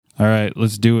All right,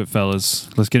 let's do it, fellas.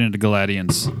 Let's get into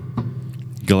Gladians.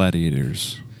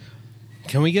 Gladiators.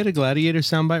 Can we get a gladiator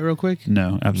soundbite real quick?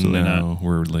 No, absolutely no, not.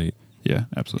 we're late. Yeah,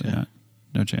 absolutely not.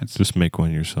 No chance. Just make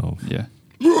one yourself. Yeah.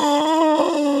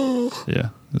 Yeah,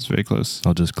 that's very close.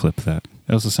 I'll just clip that.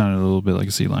 It also sounded a little bit like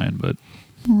a sea lion, but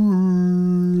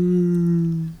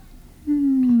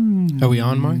Are we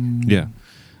on, Mark? Yeah.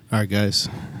 All right, guys.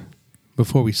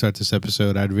 Before we start this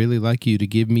episode, I'd really like you to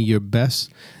give me your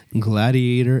best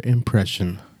gladiator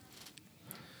impression.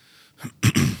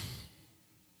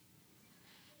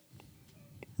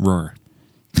 Roar.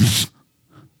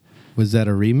 Was that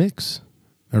a remix?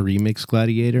 A remix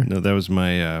gladiator? No, that was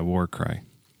my war cry.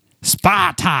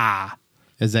 Sparta!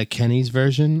 Is that Kenny's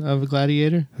version of a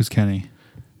gladiator Who's Kenny?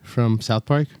 from South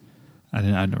Park? I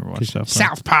never watched South Park.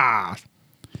 South Park!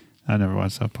 I never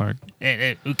watched South Park.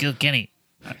 Who killed Kenny?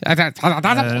 That's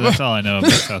all I know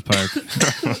about South Park.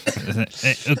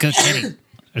 Who killed Kenny?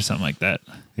 Or something like that.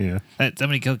 Yeah.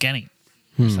 Somebody killed Kenny.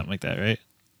 Or something like that, right?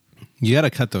 You got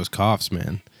to cut those coughs,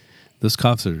 man. Those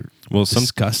coughs are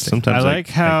disgusting. Sometimes I like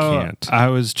how I can't. I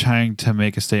was trying to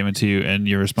make a statement to you, and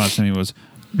your response to me was,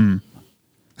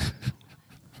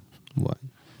 What?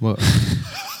 What?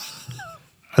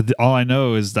 all I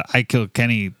know is the I killed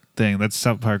Kenny thing. That's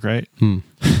South Park, right?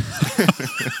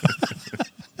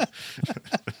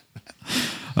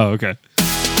 Oh, okay.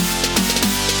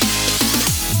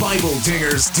 Bible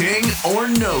Dingers Ding or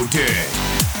No Ding.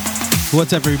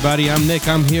 What's up, everybody? I'm Nick.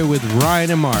 I'm here with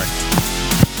Ryan and Mark.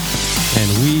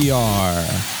 And we are...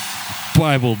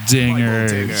 Bible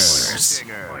dingers.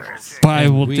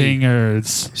 Bible And we-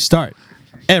 dingers. Start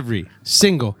every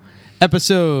single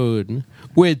episode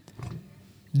with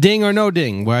Ding or No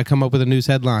Ding, where I come up with a news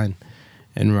headline.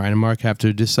 And Ryan and Mark have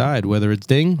to decide whether it's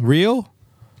ding, real,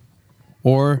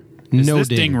 or Is no this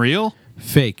ding. ding real?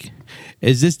 Fake.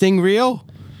 Is this ding real?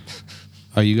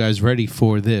 Are you guys ready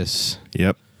for this?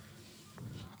 Yep.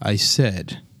 I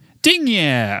said, Ding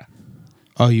yeah.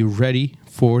 are you ready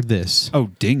for this?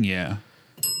 Oh, ding yeah.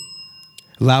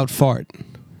 Loud fart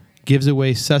gives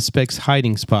away suspect's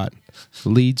hiding spot,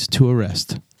 leads to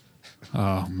arrest.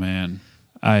 Oh man,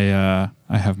 I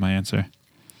have my answer.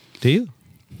 Do you?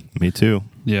 Me too.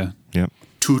 Yeah. Yep.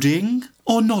 To ding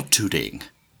or not to ding?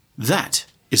 That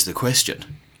is the question.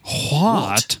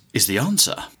 What? Is the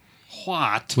answer?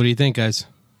 What? What do you think, guys?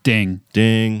 Ding.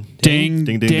 Ding. Ding.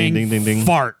 Ding. Ding. Ding. Ding. Ding. Ding.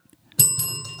 Fart.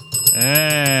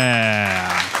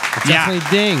 Yeah. Definitely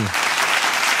ding.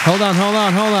 Hold on.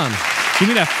 Give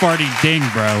me that farty ding,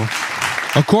 bro.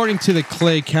 According to the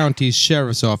Clay County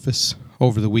Sheriff's Office,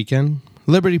 over the weekend,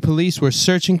 Liberty Police were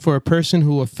searching for a person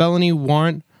who had a felony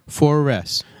warrant for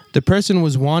arrest. The person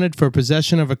was wanted for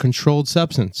possession of a controlled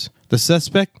substance. The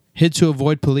suspect hid to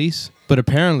avoid police, but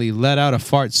apparently let out a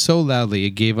fart so loudly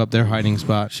it gave up their hiding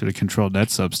spot. Should have controlled that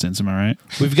substance. Am I right?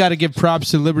 We've got to give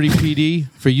props to Liberty PD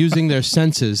for using their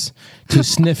senses to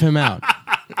sniff him out.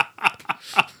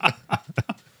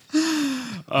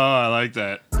 Oh, I like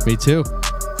that. Me too.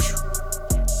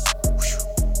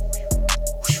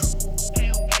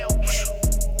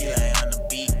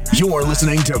 You're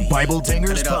listening to Bible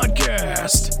Dingers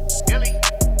Podcast.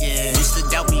 Yeah, used to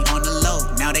doubt me on the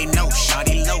low. Now they know,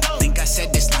 shawty low. Think I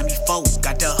said this line before.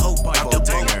 Got the hope, out the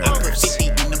boat. I put 50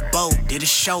 in the boat. Did a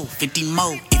show, 50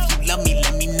 more. If you love me,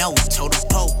 let me know. Told the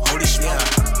Pope, holy smoke.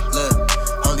 Look,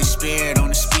 Holy Spirit on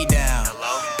the speed dial.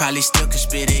 Probably still could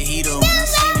spit a heater when I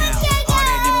see now.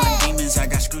 Harder than my demons, I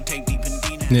got screw tape deep in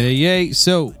D now. Yay.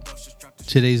 So,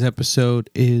 today's episode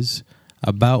is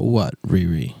about what,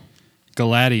 Riri?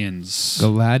 Galatians.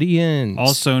 Galatians.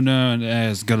 Also known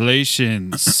as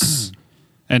Galatians.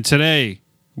 And today,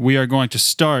 we are going to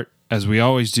start, as we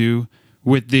always do,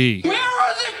 with the... Where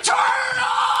are the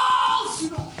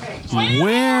turtles?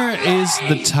 Where is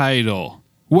the title?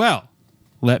 Well,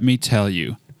 let me tell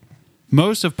you.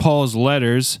 Most of Paul's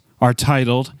letters are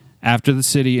titled after the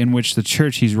city in which the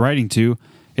church he's writing to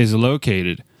is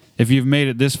located. If you've made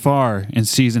it this far in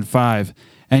Season 5,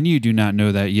 and you do not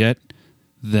know that yet,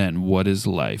 then what is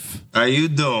life? How you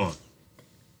doing?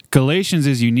 Galatians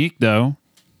is unique, though,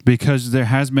 because there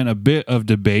has been a bit of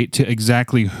debate to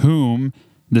exactly whom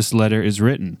this letter is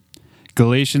written.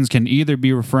 Galatians can either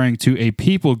be referring to a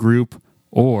people group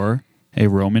or a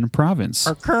Roman province.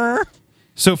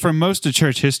 So for most of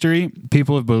church history,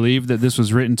 people have believed that this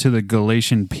was written to the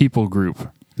Galatian people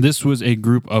group. This was a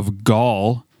group of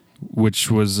Gaul, which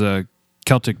was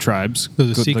Celtic tribes.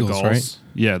 Those are seagulls, Gauls. right?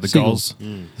 Yeah, the Seagulls.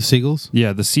 Gauls. The seagulls?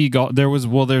 Yeah, the seagull.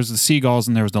 There's the seagulls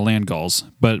and there was the land Gauls,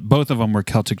 but both of them were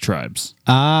Celtic tribes.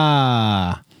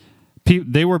 Ah.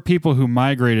 They were people who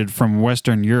migrated from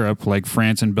Western Europe, like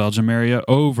France and Belgium area,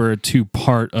 over to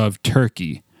part of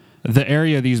Turkey. The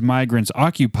area these migrants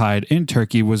occupied in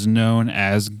Turkey was known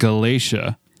as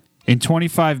Galatia. In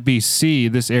 25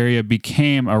 BC, this area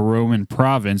became a Roman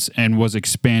province and was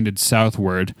expanded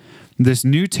southward. This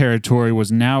new territory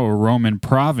was now a Roman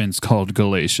province called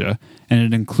Galatia, and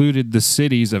it included the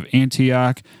cities of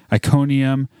Antioch,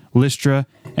 Iconium, Lystra,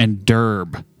 and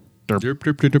Derb. Where do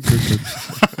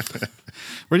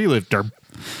you live, Derb?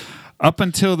 Up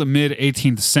until the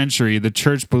mid-18th century, the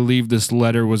church believed this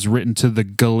letter was written to the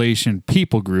Galatian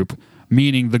people group,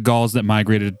 meaning the Gauls that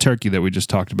migrated to Turkey that we just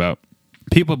talked about.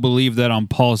 People believe that on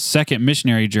Paul's second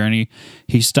missionary journey,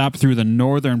 he stopped through the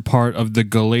northern part of the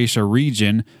Galatia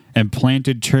region and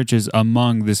planted churches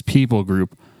among this people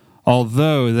group,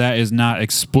 although that is not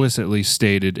explicitly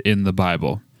stated in the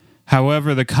Bible.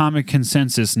 However, the common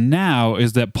consensus now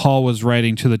is that Paul was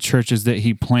writing to the churches that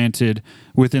he planted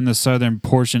within the southern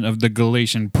portion of the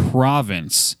Galatian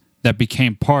province that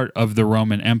became part of the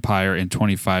Roman Empire in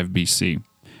 25 BC.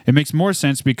 It makes more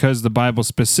sense because the Bible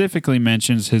specifically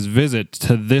mentions his visit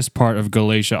to this part of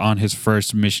Galatia on his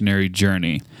first missionary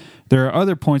journey. There are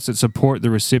other points that support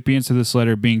the recipients of this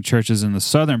letter being churches in the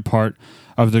southern part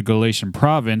of the Galatian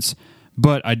province,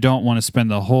 but I don't want to spend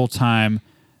the whole time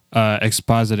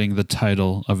expositing the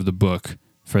title of the book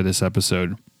for this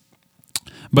episode.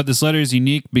 But this letter is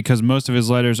unique because most of his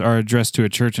letters are addressed to a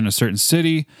church in a certain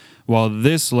city, while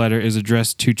this letter is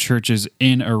addressed to churches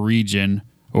in a region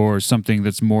or something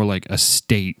that's more like a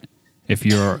state if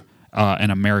you're an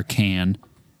American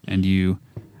and you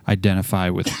identify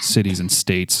with cities and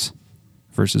states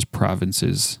versus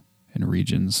provinces and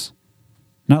regions.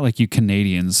 Not like you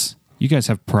Canadians. You guys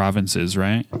have provinces,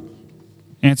 right?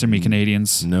 Answer me,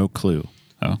 Canadians. No clue.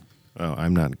 Oh. Oh,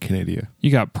 I'm not in Canada.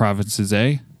 You got provinces,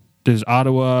 eh? There's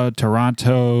Ottawa,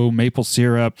 Toronto, Maple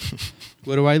Syrup.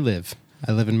 Where do I live?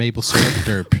 I live in Maple Syrup,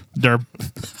 Derp. Derp.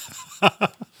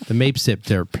 The Mape Sip,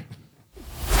 Derp.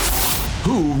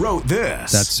 Who wrote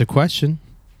this? That's the question.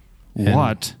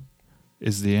 What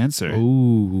is the answer?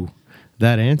 Ooh,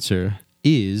 that answer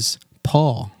is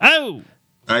Paul. Oh!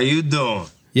 How you doing?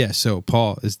 Yeah, so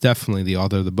Paul is definitely the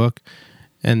author of the book,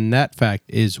 and that fact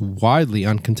is widely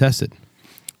uncontested.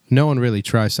 No one really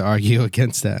tries to argue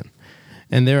against that.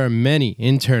 And there are many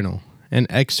internal and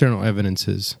external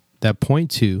evidences that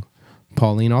point to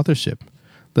Pauline authorship.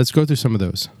 Let's go through some of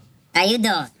those. How you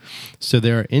doing? So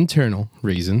there are internal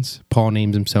reasons. Paul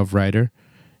names himself writer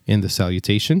in the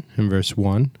salutation in verse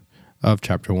 1 of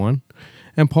chapter 1.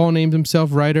 And Paul names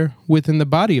himself writer within the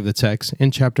body of the text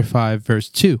in chapter 5, verse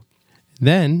 2.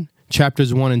 Then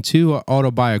chapters 1 and 2 are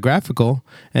autobiographical,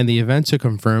 and the events are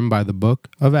confirmed by the book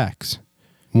of Acts.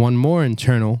 One more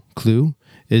internal clue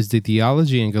is the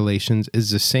theology in Galatians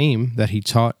is the same that he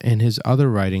taught in his other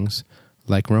writings,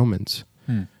 like Romans.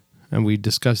 And we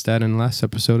discussed that in the last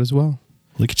episode as well.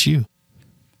 Look at you.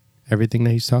 Everything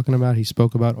that he's talking about, he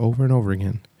spoke about over and over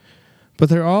again. But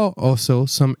there are also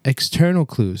some external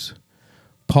clues.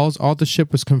 Paul's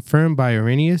authorship was confirmed by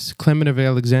Irenaeus, Clement of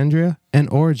Alexandria, and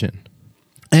Origen.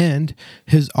 And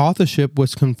his authorship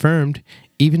was confirmed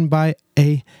even by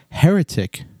a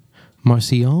heretic,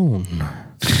 Marcion.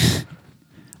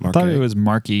 I thought it was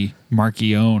Marcion.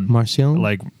 Marcion?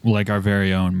 Like our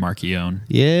very own Marcion.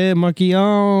 Yeah,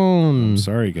 Marcion.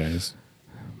 Sorry, guys.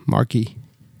 Marky.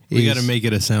 We got to make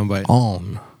it a soundbite.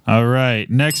 On. All right.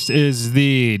 Next is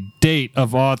the date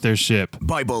of authorship.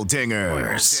 Bible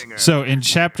dingers. So in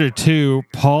chapter 2,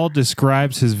 Paul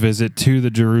describes his visit to the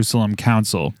Jerusalem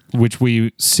Council, which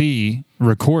we see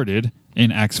recorded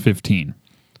in Acts 15.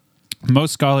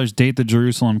 Most scholars date the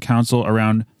Jerusalem Council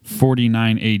around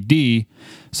 49 AD,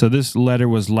 so this letter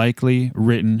was likely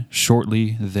written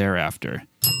shortly thereafter.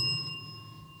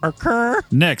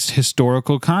 Next,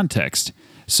 historical context.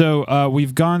 So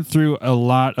we've gone through a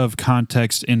lot of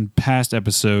context in past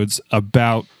episodes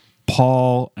about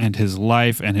Paul and his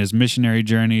life and his missionary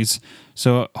journeys.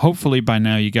 So hopefully by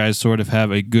now you guys sort of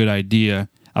have a good idea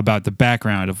about the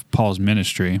background of Paul's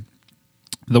ministry.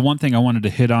 The one thing I wanted to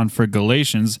hit on for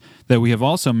Galatians that we have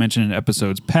also mentioned in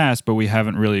episodes past, but we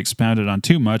haven't really expounded on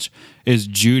too much, is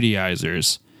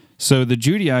Judaizers. So the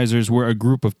Judaizers were a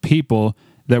group of people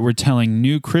that were telling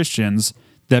new Christians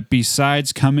that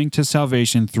besides coming to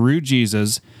salvation through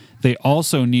Jesus, they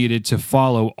also needed to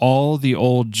follow all the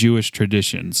old Jewish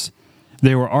traditions.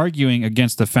 They were arguing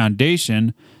against the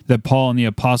foundation that Paul and the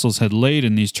apostles had laid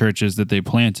in these churches that they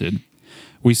planted.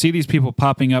 We see these people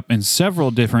popping up in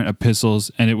several different epistles,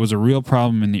 and it was a real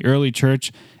problem in the early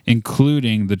church,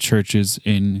 including the churches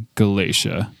in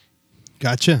Galatia.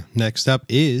 Gotcha. Next up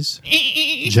is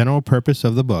general purpose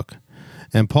of the book.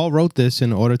 And Paul wrote this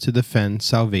in order to defend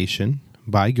salvation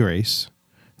by grace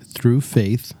through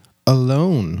faith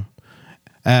alone,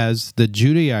 as the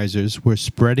Judaizers were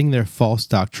spreading their false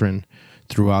doctrine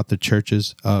throughout the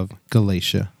churches of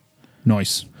Galatia.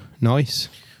 Nice. Nice.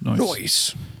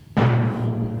 Noise.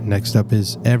 Next up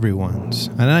is everyone's,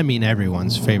 and I mean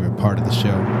everyone's favorite part of the show.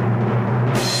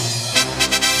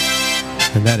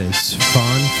 And that is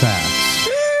fun facts.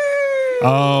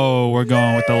 Oh, we're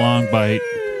going with the long bite.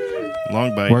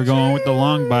 Long bite. We're going with the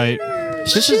long bite.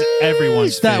 This is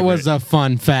everyone's favorite. That was a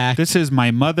fun fact. This is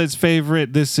my mother's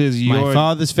favorite. This is your My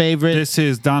father's favorite. This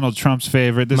is Donald Trump's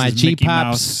favorite. This My is Mickey G-Pops.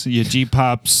 Mouse. Your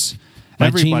G-Pops. My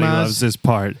Everybody G-Mas. loves this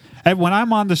part. And when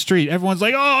I'm on the street, everyone's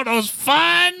like, "Oh, those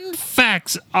fun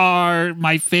facts are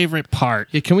my favorite part."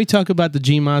 Yeah, can we talk about the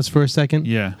GMAs for a second?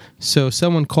 Yeah, So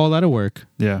someone called out of work,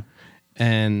 yeah.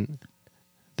 and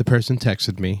the person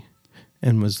texted me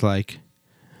and was like,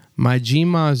 my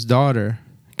GMA's daughter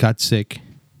got sick,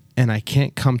 and I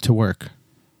can't come to work.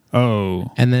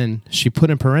 Oh, And then she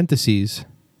put in parentheses,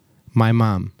 my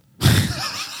mom.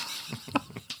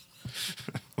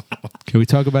 Can we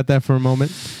talk about that for a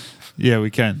moment? yeah,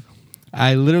 we can.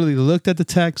 I literally looked at the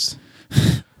text,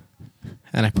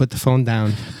 and I put the phone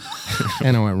down,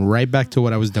 and I went right back to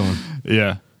what I was doing.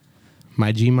 Yeah.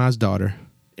 My GMA's daughter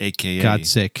AKA. got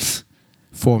sick,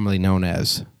 formerly known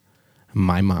as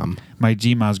my mom. My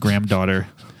G-Ma's granddaughter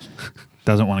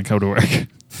doesn't want to go to work.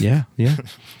 Yeah, yeah.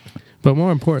 But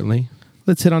more importantly,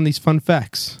 let's hit on these fun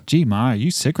facts. G-Ma, are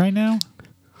you sick right now?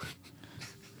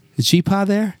 Is G-Pa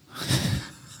there?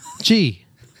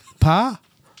 G-Pa,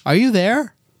 are you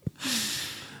there?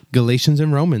 Galatians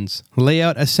and Romans lay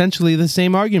out essentially the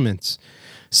same arguments.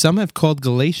 Some have called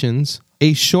Galatians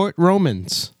a short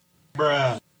Romans.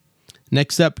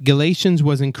 Next up, Galatians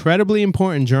was incredibly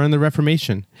important during the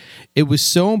Reformation. It was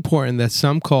so important that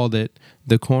some called it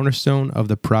the cornerstone of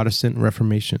the Protestant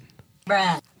Reformation.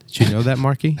 Did you know that,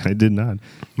 Marky? I did not.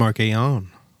 Marky on,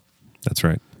 That's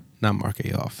right. not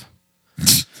Marky off.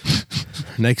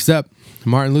 Next up,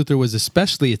 Martin Luther was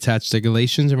especially attached to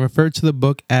Galatians and referred to the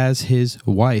book as his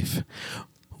wife.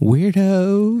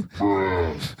 Weirdo.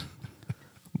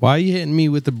 Why are you hitting me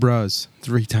with the bras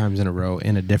 3 times in a row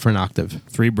in a different octave?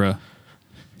 3, bruh.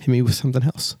 Hit me with something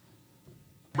else.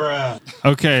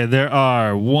 Okay, there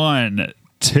are 1,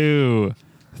 2,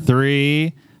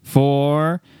 3,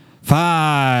 4,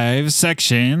 5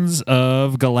 sections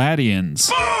of Galatians.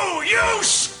 Boo, you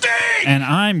stink! And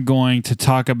I'm going to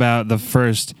talk about the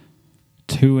first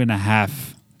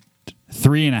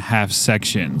 3.5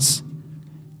 sections.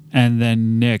 And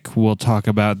then Nick will talk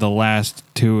about the last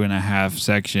 2.5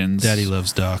 sections. Daddy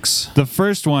loves ducks. The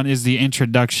first one is the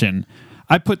introduction.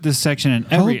 I put this section in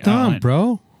every Hold on, outline.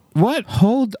 bro. What?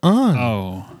 Hold on.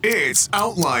 Oh. It's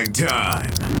outline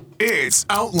time. It's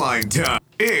outline time.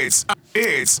 It's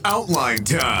outline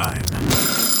time.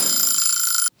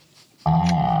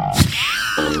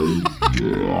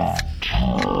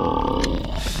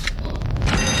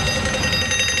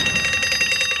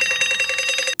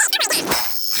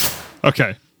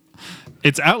 Okay.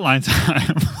 It's outline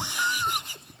time.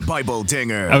 Bible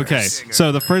dingers. Okay,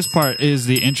 so the first part is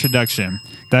the introduction.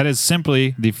 That is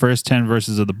simply the first 10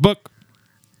 verses of the book.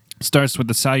 Starts with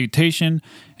the salutation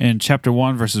in chapter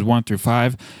 1, verses 1 through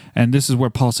 5. And this is where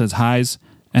Paul says highs.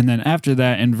 And then after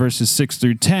that, in verses 6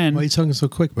 through 10, Why are you talking so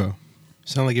quick, bro?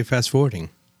 Sound like you're fast forwarding.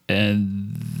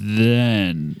 and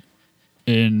then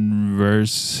in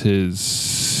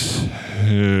verses,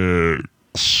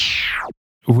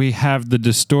 we have the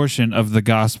distortion of the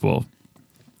gospel.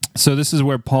 So this is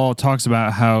where Paul talks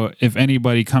about how if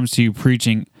anybody comes to you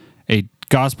preaching a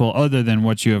gospel other than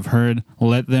what you have heard,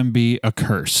 let them be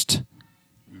accursed.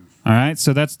 All right,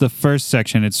 so that's the first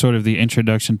section. It's sort of the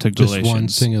introduction to Just Galatians. one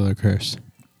singular curse.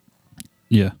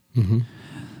 Yeah.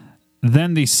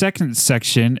 Then the second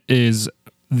section is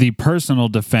the personal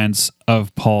defense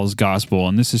of Paul's gospel,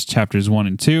 and this is chapters 1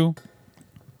 and 2.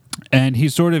 And he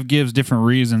sort of gives different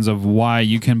reasons of why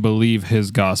you can believe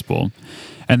his gospel.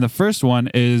 And the first one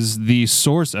is the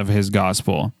source of his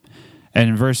gospel. And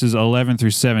in verses 11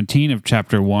 through 17 of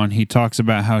chapter 1, he talks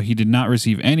about how he did not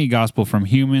receive any gospel from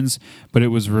humans, but it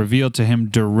was revealed to him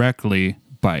directly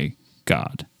by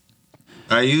God.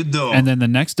 How you doing? And then the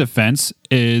next defense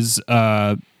is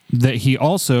that he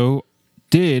also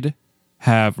did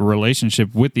have a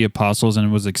relationship with the apostles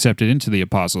and was accepted into the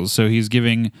apostles. So he's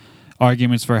giving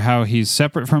arguments for how he's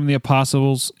separate from the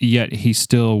apostles, yet he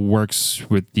still works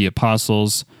with the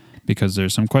apostles, because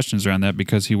there's some questions around that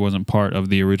because he wasn't part of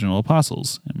the original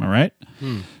apostles. Am I right?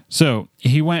 So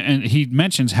he went and he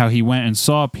mentions how he went and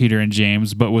saw Peter and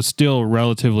James, but was still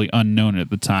relatively unknown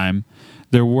at the time.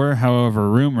 There were, however,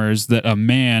 rumors that a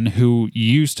man who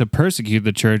used to persecute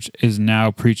the church is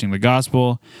now preaching the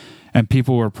gospel. and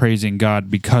people were praising God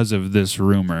because of this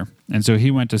rumor. And so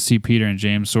he went to see Peter and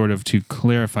James sort of to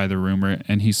clarify the rumor,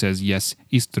 and he says, yes,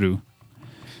 it's true.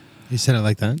 He said it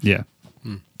like that? Yeah.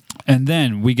 And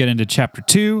then we get into chapter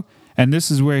 2, and this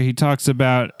is where he talks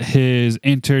about his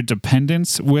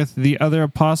interdependence with the other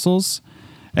apostles.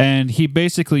 And he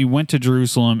basically went to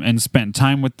Jerusalem and spent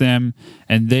time with them,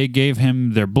 and they gave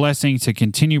him their blessing to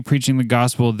continue preaching the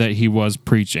gospel that he was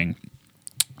preaching.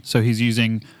 So he's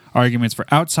using arguments for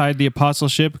outside the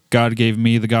apostleship, God gave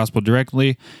me the gospel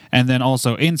directly, and then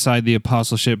also inside the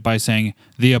apostleship by saying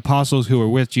the apostles who were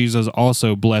with Jesus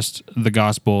also blessed the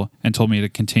gospel and told me to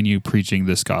continue preaching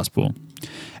this gospel.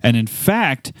 And in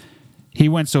fact, he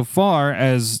went so far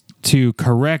as to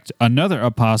correct another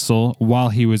apostle while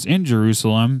he was in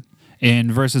Jerusalem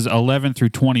in verses 11 through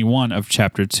 21 of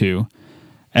chapter 2.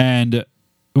 And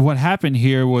what happened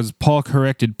here was Paul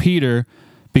corrected Peter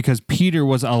because Peter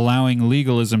was allowing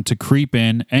legalism to creep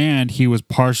in, and he was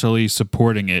partially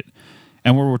supporting it.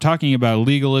 And when we're talking about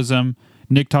legalism,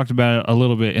 Nick talked about it a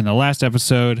little bit in the last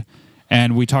episode,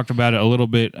 and we talked about it a little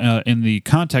bit in the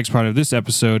context part of this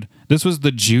episode. This was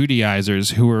the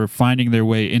Judaizers who were finding their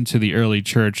way into the early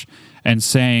church and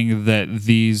saying that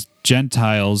these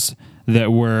Gentiles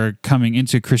that were coming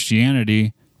into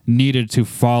Christianity needed to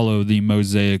follow the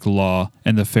Mosaic law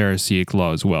and the Pharisaic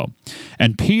law as well.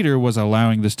 And Peter was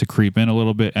allowing this to creep in a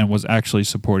little bit and was actually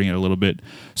supporting it a little bit.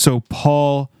 So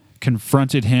Paul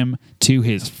confronted him to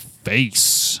his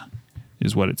face,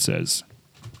 is what it says.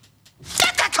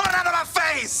 Get that card out of my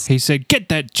face! He said, get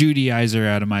that Judaizer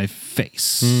out of my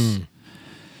face.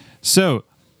 So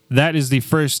that is the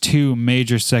first two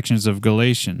major sections of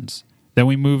Galatians. Then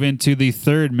we move into the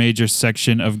third major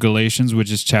section of Galatians,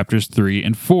 which is chapters 3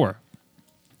 and 4.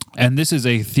 And this is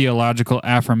a theological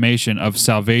affirmation of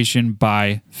salvation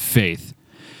by faith.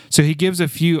 So he gives a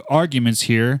few arguments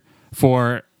here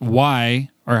for why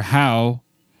or how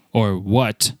or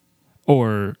what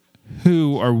or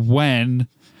who or when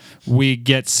we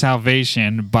get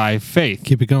salvation by faith.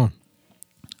 Keep it going.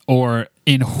 Or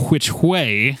in which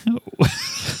way.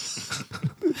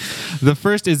 The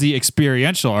first is the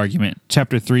experiential argument,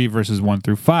 chapter 3, verses 1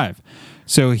 through 5.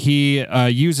 So he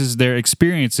uses their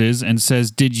experiences and says,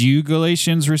 did you,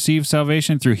 Galatians, receive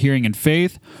salvation through hearing and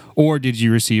faith, or did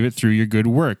you receive it through your good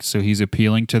works? So he's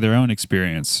appealing to their own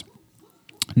experience.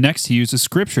 Next, he uses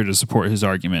scripture to support his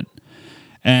argument.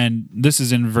 And this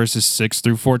is in verses 6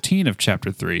 through 14 of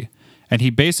chapter 3. And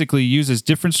he basically uses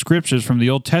different scriptures from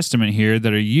the Old Testament here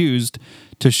that are used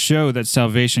to show that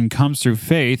salvation comes through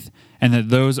faith and that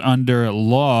those under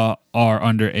law are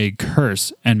under a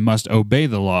curse and must obey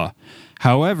the law.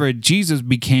 However, Jesus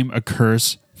became a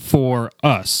curse for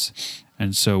us.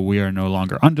 And so we are no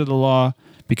longer under the law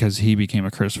because he became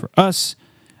a curse for us,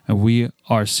 and we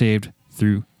are saved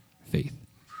through faith.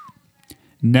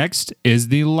 Next is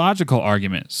the logical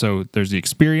argument. So there's the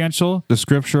experiential, the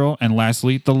scriptural, and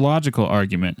lastly, the logical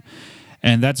argument.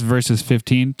 And that's verses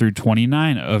 15 through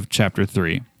 29 of chapter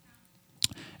 3.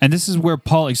 And this is where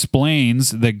Paul explains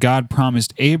that God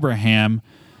promised Abraham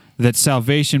that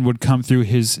salvation would come through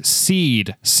his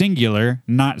seed, singular,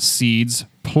 not seeds,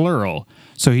 plural.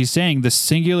 So he's saying the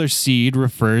singular seed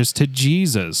refers to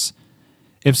Jesus.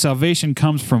 If salvation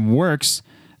comes from works,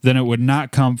 then it would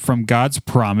not come from God's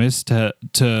promise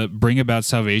to bring about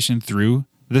salvation through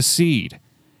the seed.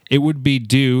 It would be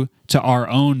due to our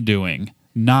own doing,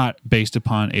 not based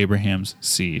upon Abraham's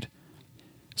seed.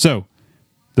 So,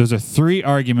 those are three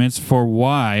arguments for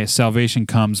why salvation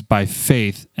comes by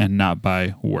faith and not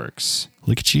by works.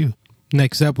 Look at you.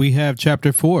 Next up, we have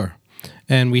chapter 4,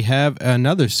 and we have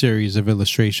another series of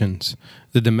illustrations.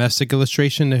 The domestic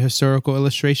illustration, the historical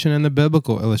illustration, and the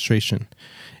biblical illustration.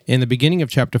 In the beginning of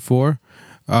chapter 4,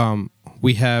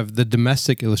 we have the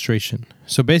domestic illustration.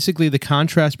 So basically, the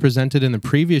contrast presented in the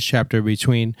previous chapter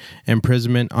between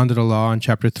imprisonment under the law in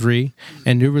chapter 3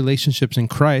 and new relationships in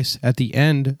Christ at the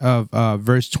end of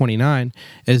verse 29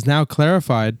 is now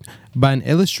clarified by an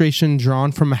illustration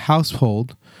drawn from a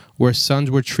household where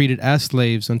sons were treated as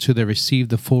slaves until they received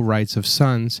the full rights of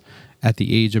sons at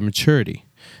the age of maturity.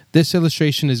 This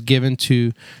illustration is given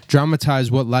to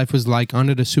dramatize what life was like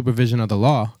under the supervision of the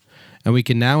law, and we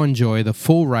can now enjoy the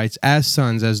full rights as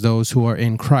sons as those who are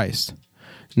in Christ.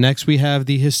 Next, we have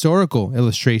the historical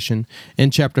illustration in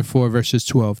chapter 4, verses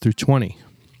 12 through 20.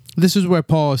 This is where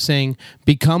Paul is saying,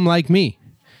 become like me.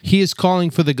 He is calling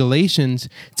for the Galatians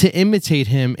to imitate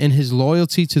him in his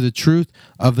loyalty to the truth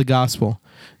of the gospel.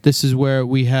 This is where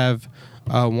we have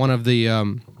one of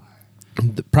the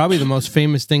probably the most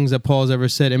famous things that Paul's ever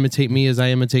said, imitate me as I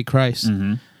imitate Christ.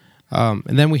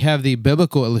 And then we have the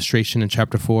biblical illustration in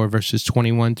chapter 4, verses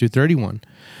 21 through 31.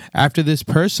 After this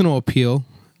personal appeal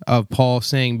of Paul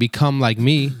saying, "Become like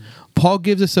me," Paul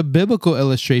gives us a biblical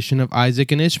illustration of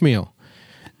Isaac and Ishmael.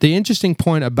 The interesting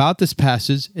point about this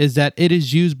passage is that it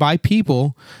is used by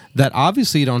people that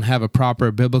obviously don't have a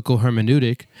proper biblical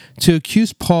hermeneutic to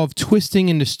accuse Paul of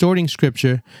twisting and distorting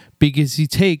Scripture because he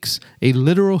takes a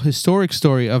literal historic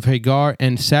story of Hagar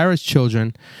and Sarah's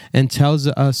children and tells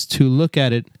us to look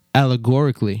at it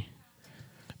allegorically.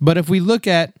 But if we look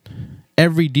at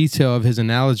every detail of his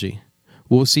analogy,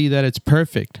 we'll see that it's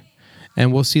perfect,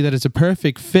 and we'll see that it's a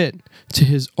perfect fit to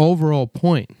his overall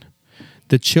point.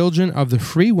 The children of the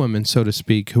free women, so to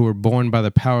speak, who were born by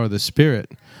the power of the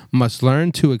Spirit, must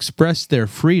learn to express their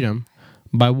freedom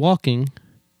by walking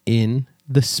in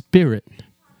the Spirit.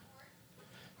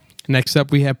 Next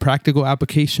up, we have practical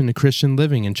application to Christian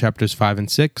living in chapters 5 and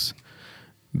 6.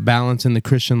 Balance in the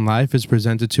Christian life is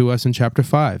presented to us in chapter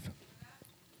 5.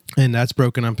 And that's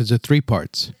broken up into 3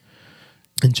 parts.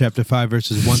 In chapter 5,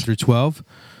 verses 1 through 12,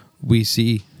 we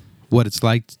see what it's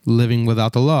like living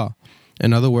without the law.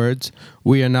 In other words,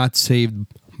 we are not saved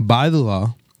by the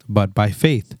law, but by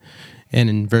faith.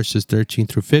 And in verses 13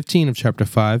 through 15 of chapter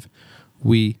 5,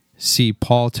 we see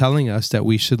Paul telling us that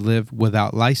we should live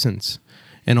without license.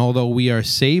 And although we are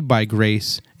saved by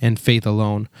grace and faith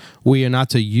alone, we are not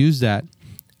to use that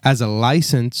as a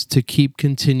license to keep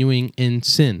continuing in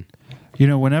sin. You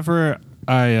know, whenever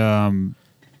I'm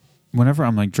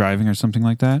like driving or something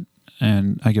like that,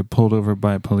 and I get pulled over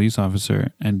by a police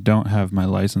officer and don't have my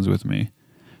license with me,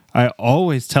 I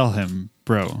always tell him,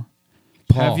 bro,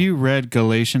 Paul, have you read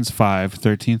Galatians 5,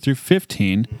 13 through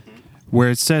 15, where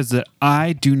it says that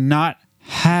I do not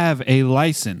have a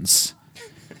license?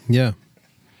 Yeah.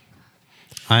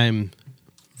 I'm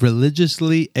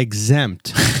religiously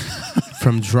exempt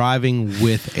from driving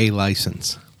with a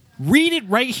license. Read it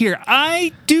right here.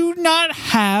 I do not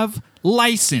have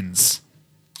license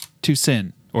to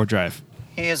sin or drive.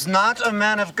 He is not a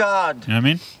man of God. You know what I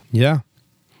mean? Yeah.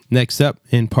 Next up,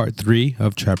 in part 3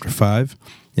 of chapter 5,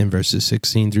 in verses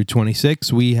 16 through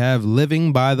 26, we have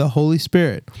living by the Holy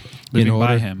Spirit. Living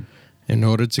by him. In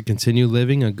order to continue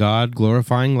living a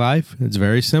God-glorifying life, it's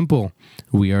very simple.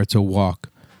 We are to walk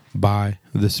by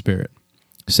the Spirit.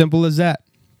 Simple as that.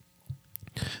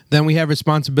 Then we have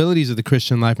responsibilities of the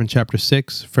Christian life in chapter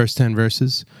 6, first 10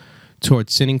 verses, toward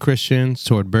sinning Christians,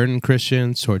 toward burdened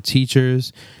Christians, toward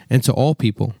teachers, and to all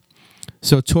people.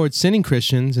 So toward sinning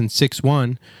Christians in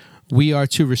 6:1, we are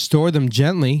to restore them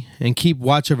gently and keep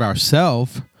watch of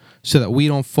ourselves so that we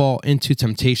don't fall into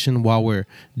temptation while we're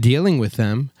dealing with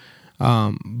them,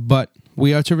 but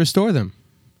we are to restore them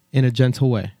in a gentle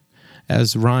way.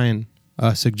 As Ryan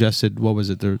suggested, what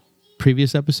was it, the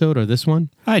previous episode or this one?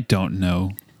 I don't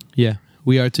know. Yeah,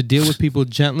 we are to deal with people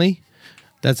gently.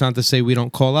 That's not to say we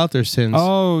don't call out their sins.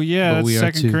 Oh, yeah. But we That's are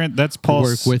Second to Corinthians. That's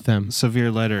Paul's work with them. severe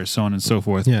letter, so on and so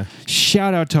forth. Yeah.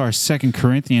 Shout out to our 2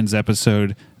 Corinthians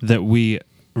episode that we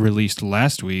released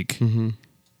last week,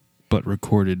 but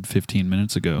recorded 15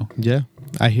 minutes ago. Yeah,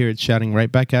 I hear it shouting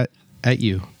right back at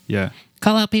you. Yeah.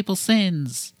 Call out people's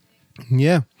sins.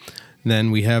 Yeah. Then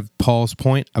we have Paul's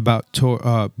point about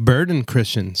burdened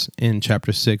Christians in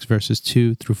chapter 6, verses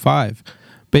 2 through 5.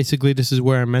 Basically, this is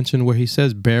where I mentioned where he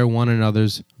says, bear one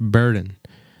another's burden.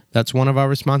 That's one of our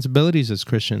responsibilities as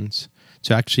Christians,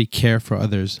 to actually care for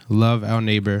others, love our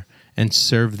neighbor, and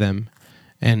serve them,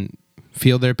 and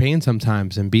feel their pain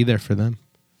sometimes and be there for them.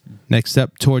 Next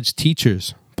up, towards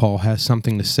teachers, Paul has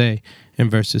something to say in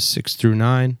verses 6 through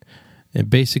 9. And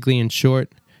basically, in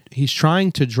short, he's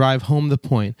trying to drive home the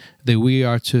point that we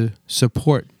are to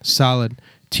support solid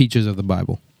teachers of the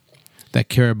Bible that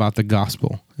care about the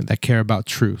gospel, that care about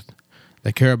truth,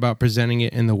 that care about presenting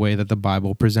it in the way that the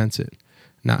Bible presents it,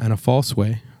 not in a false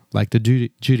way, like the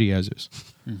Judaizers.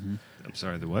 I'm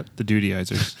sorry, the what? The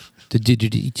Judaizers. The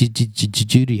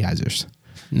Judaizers.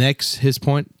 Next, his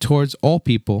point towards all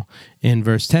people in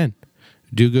verse 10.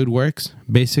 Do good works,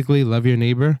 basically love your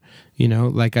neighbor. You know,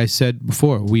 like I said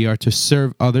before, we are to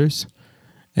serve others,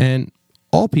 and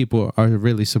all people are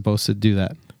really supposed to do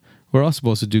that. We're all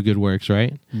supposed to do good works,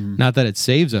 right? Not that it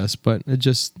saves us, but it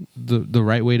just the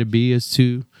right way to be is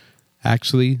to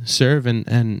actually serve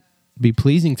and be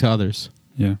pleasing to others.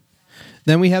 Yeah.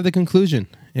 Then we have the conclusion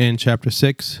in chapter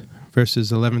 6,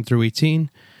 verses 11 through 18.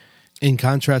 In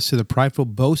contrast to the prideful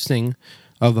boasting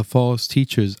of the false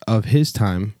teachers of his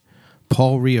time,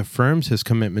 Paul reaffirms his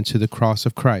commitment to the cross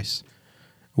of Christ.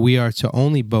 We are to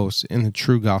only boast in the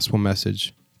true gospel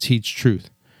message, teach truth.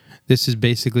 This is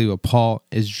basically what Paul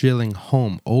is drilling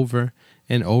home over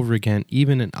and over again,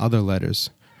 even in other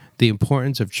letters. The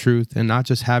importance of truth and not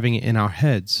just having it in our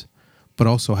heads, but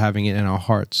also having it in our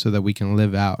hearts so that we can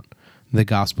live out the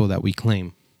gospel that we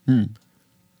claim.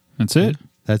 That's it.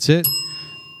 That's it.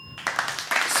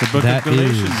 It's the book That of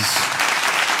Galatians. is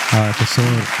our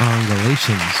episode on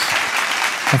Galatians.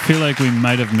 I feel like we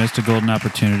might have missed a golden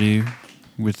opportunity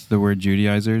with the word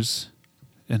Judaizers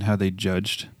and how they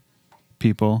judged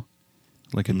people.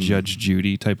 Like a Judge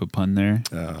Judy type of pun there.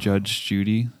 Judge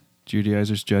Judy.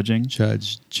 Judaizers judging.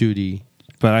 Judge Judy.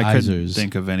 But I couldn't Izers.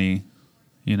 think of any,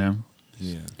 Yeah.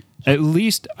 At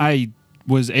least I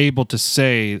was able to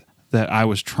say that I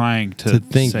was trying to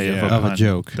think say of a pun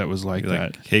joke. that was like You're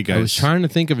that. like, hey guys. I was trying to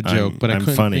think of a joke, but I I'm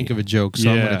couldn't funny. think of a joke. So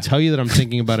I'm Yeah. going to tell you that I'm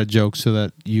thinking about a joke so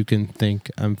that you can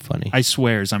think I'm funny. I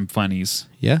swears I'm funnies.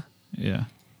 Yeah? Yeah.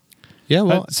 Yeah,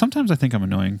 well, Sometimes I think I'm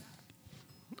annoying.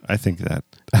 I think that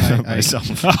I- myself.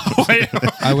 Wait,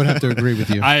 I would have to agree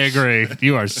with you. I agree.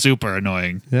 You are super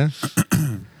annoying. Yeah.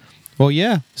 Well,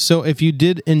 yeah. So if you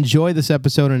did enjoy this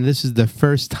episode and this is the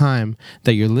first time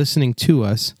that you're listening to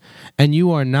us and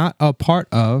you are not a part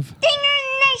of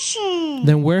Dinger Nation,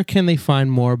 then where can they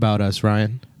find more about us,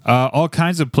 Ryan? All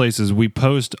kinds of places. We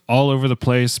post all over the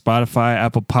place. Spotify,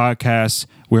 Apple Podcasts.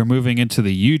 We're moving into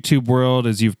the YouTube world,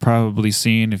 as you've probably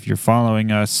seen if you're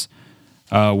following us.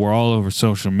 We're all over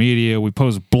social media. We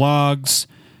post blogs.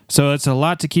 So it's a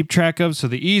lot to keep track of. So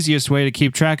the easiest way to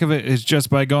keep track of it is just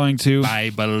by going to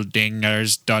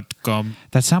BibleDingers.com.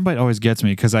 That soundbite always gets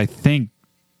me because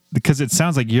it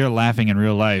sounds like you're laughing in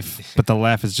real life, but the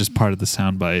laugh is just part of the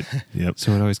soundbite. Yep.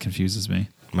 So it always confuses me.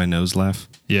 My nose laugh.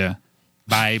 Yeah.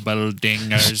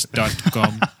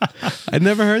 BibleDingers.com. I'd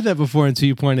never heard that before until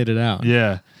you pointed it out.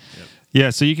 Yeah. Yeah,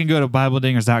 so you can go to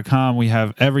BibleDingers.com. We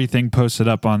have everything posted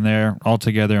up on there all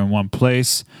together in one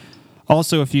place.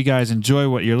 Also, if you guys enjoy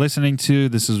what you're listening to,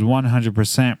 this is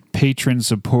 100%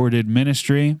 patron-supported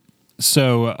ministry.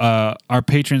 So our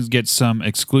patrons get some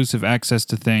exclusive access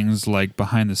to things like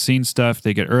behind-the-scenes stuff.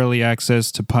 They get early access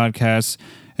to podcasts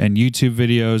and YouTube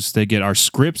videos. They get our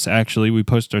scripts, actually. We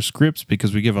post our scripts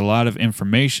because we give a lot of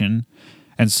information.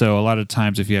 And so a lot of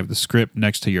times if you have the script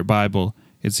next to your Bible,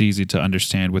 it's easy to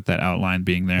understand with that outline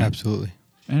being there. Absolutely.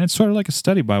 And it's sort of like a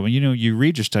study Bible. You know, you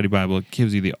read your study Bible, it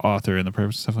gives you the author and the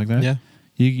purpose, stuff like that. Yeah.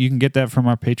 You can get that from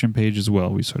our Patreon page as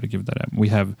well. We sort of give that up. We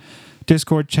have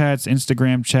Discord chats,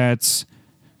 Instagram chats,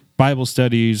 Bible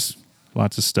studies,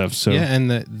 lots of stuff. So Yeah, and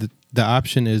the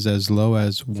option is as low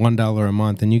as $1 a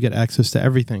month, and you get access to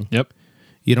everything. Yep.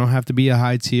 You don't have to be a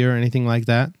high tier or anything like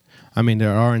that. I mean,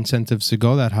 there are incentives to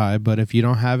go that high, but if you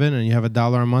don't have it and you have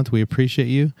 $1 a month, we appreciate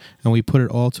you, and we put it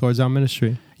all towards our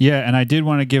ministry. Yeah, and I did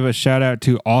want to give a shout out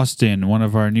to Austin, one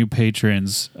of our new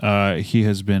patrons. He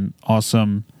has been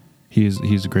awesome. He's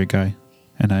a great guy,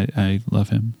 and I love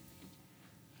him.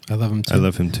 I love him too. I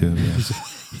love him too. Yeah.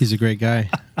 He's a great guy.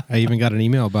 I even got an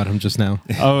email about him just now.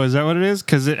 Oh, is that what it is?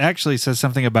 Because it actually says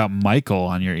something about Michael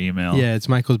on your email. Yeah, it's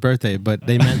Michael's birthday, but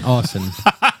they meant Austin.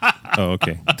 Oh,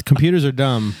 okay. The computers are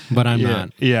dumb, but I'm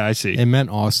not. Yeah, I see. It meant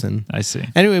Austin. I see.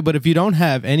 Anyway, but if you don't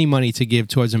have any money to give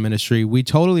towards a ministry, we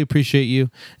totally appreciate you,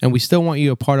 and we still want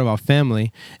you a part of our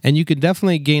family. And you can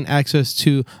definitely gain access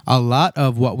to a lot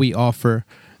of what we offer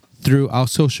through our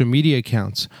social media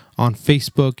accounts on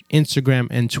Facebook, Instagram,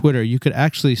 and Twitter. You could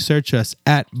actually search us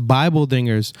at Bible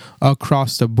Dingers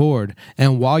across the board.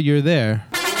 And while you're there,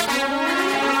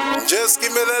 just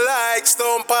give me the likes,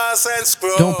 don't pass and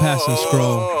scroll. Don't pass and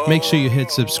scroll. Make sure you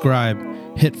hit subscribe,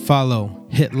 hit follow,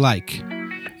 hit like,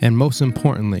 and most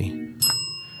importantly,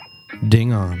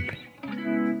 ding on.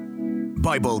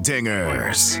 Bible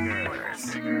Dingers.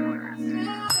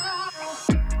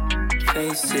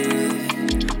 Face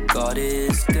it, God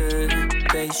is good,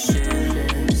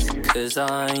 patient. Cause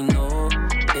I know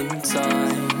in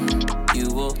time you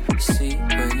will see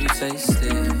when you taste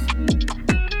it.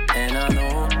 And I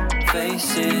know,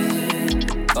 face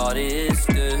it, God is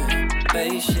good,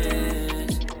 patient.